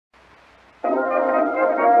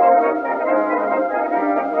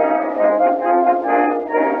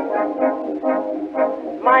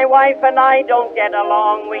wife and I don't get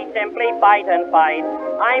along, we simply fight and fight.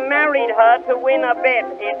 I married her to win a bet,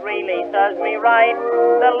 it really serves me right.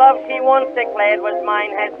 The love she once declared was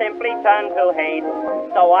mine has simply turned to hate.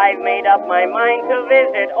 So I've made up my mind to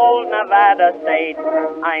visit old Nevada State.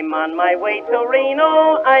 I'm on my way to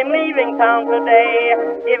Reno, I'm leaving town today.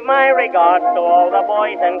 Give my regards to all the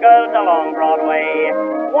boys and girls along Broadway.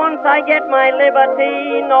 Once I get my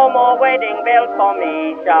liberty, no more wedding bells for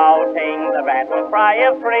me, shouting the battle cry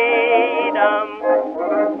of freedom.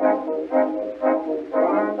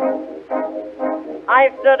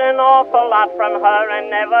 I've stood an awful lot from her and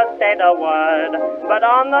never said a word, but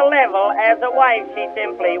on the level, as a wife, she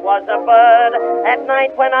simply was a bird. At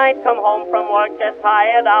night when I'd come home from work just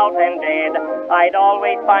tired out and dead, I'd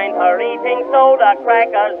always find her eating soda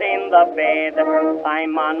crackers in the bed.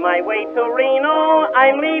 I'm on my way to Reno,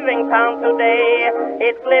 I'm leaving town today.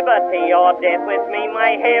 It's liberty or death with me,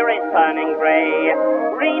 my hair is turning gray.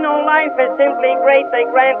 Reno life is simply great, they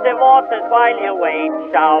grant divorces while you wait,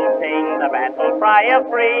 shouting the battle cry of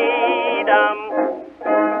freedom.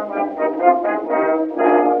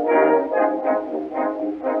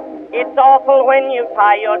 It's awful when you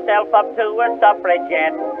tie yourself up to a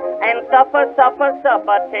suffragette and suffer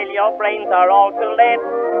till your brains are all too late.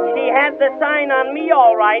 She had the sign on me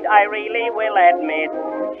all right, I really will admit.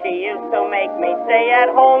 She used to make me stay at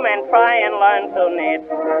home and try and learn to knit.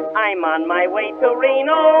 I'm on my way to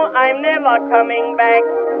Reno, I'm never coming back.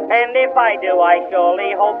 And if I do, I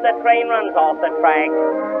surely hope the train runs off the track.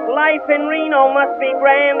 Life in Reno must be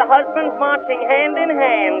grand, husbands marching hand in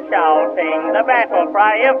hand, shouting the battle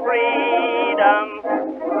cry of freedom.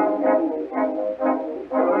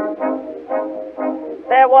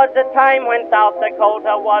 There was a time when South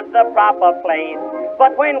Dakota was the proper place,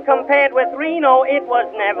 but when compared with Reno, it was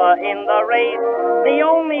never in the race. The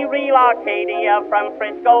only real Arcadia from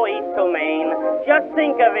Frisco east to Maine. Just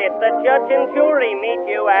think of it, the judge and jury meet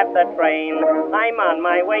you at the train. I'm on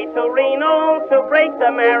my way to Reno to break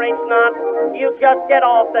the marriage knot. You just get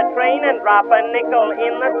off the train and drop a nickel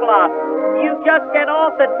in the slot. You just get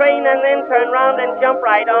off the train and then turn round and jump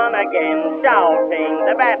right on again, shouting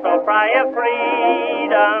the battle cry of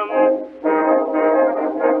freedom.